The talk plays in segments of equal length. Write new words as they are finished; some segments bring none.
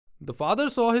The father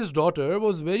saw his daughter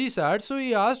was very sad, so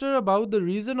he asked her about the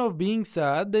reason of being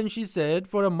sad. Then she said,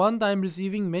 "For a month I am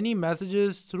receiving many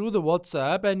messages through the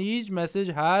WhatsApp, and each message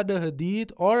had a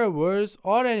hadith or a verse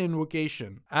or an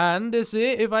invocation. And they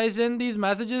say if I send these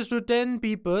messages to 10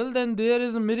 people, then there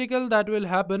is a miracle that will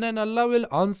happen and Allah will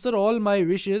answer all my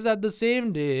wishes at the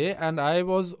same day. And I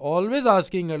was always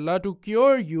asking Allah to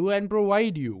cure you and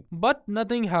provide you. But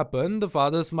nothing happened." The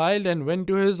father smiled and went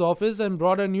to his office and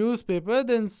brought a newspaper,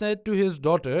 then said to his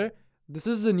daughter, "This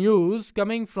is the news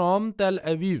coming from Tel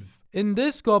Aviv. In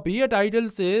this copy, a title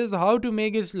says how to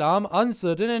make Islam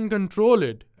uncertain and control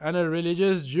it." And a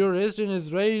religious jurist in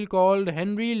Israel called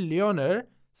Henry Leoner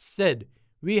said,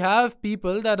 "We have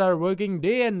people that are working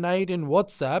day and night in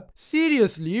WhatsApp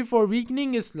seriously for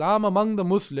weakening Islam among the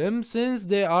Muslims, since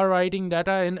they are writing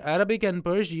data in Arabic and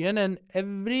Persian and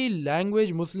every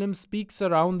language Muslim speaks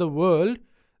around the world.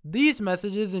 These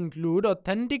messages include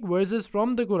authentic verses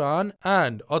from the Quran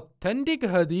and authentic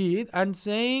hadith and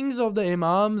sayings of the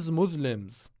Imams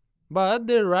Muslims. But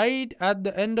they write at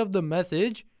the end of the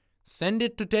message, 'Send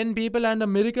it to 10 people and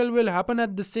a miracle will happen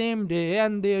at the same day,'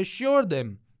 and they assure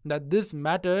them that this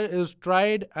matter is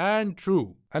tried and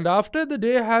true. And after the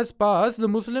day has passed, the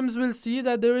Muslims will see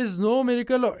that there is no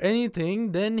miracle or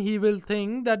anything. Then he will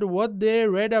think that what they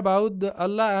read about the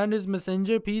Allah and His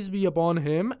Messenger, peace be upon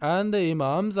him, and the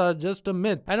Imams are just a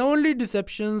myth, and only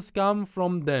deceptions come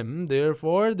from them.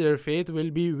 Therefore, their faith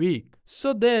will be weak.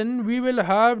 So then we will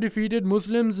have defeated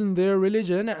Muslims in their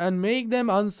religion and make them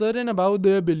uncertain about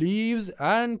their beliefs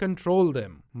and control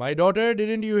them. My daughter,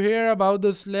 didn't you hear about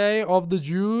the slay of the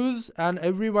Jews and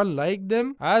everyone liked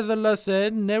them? As Allah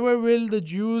said, never will the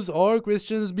Jews or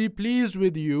Christians be pleased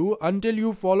with you until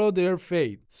you follow their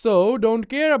faith. So don't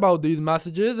care about these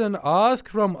messages and ask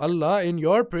from Allah in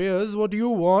your prayers what you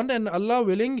want, and Allah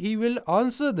willing, He will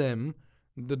answer them."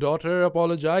 The daughter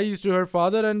apologized to her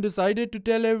father and decided to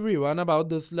tell everyone about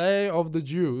the slay of the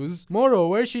Jews.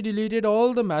 Moreover, she deleted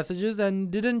all the messages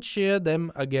and didn't share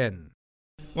them again.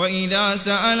 وَإِذَا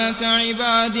سَأَلَكَ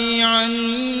عِبَادِي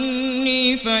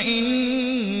عَنِّي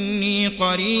فَإِنِّي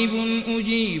قَرِيبٌ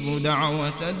أُجِيبُ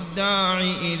دَعْوَةَ الدَّاعِ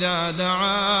إِذَا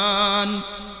دَعَانِ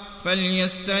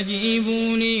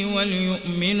فَلْيَسْتَجِيبُوا لِي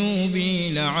وَلْيُؤْمِنُوا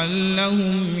بِي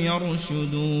لَعَلَّهُمْ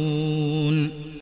يَرْشُدُونَ.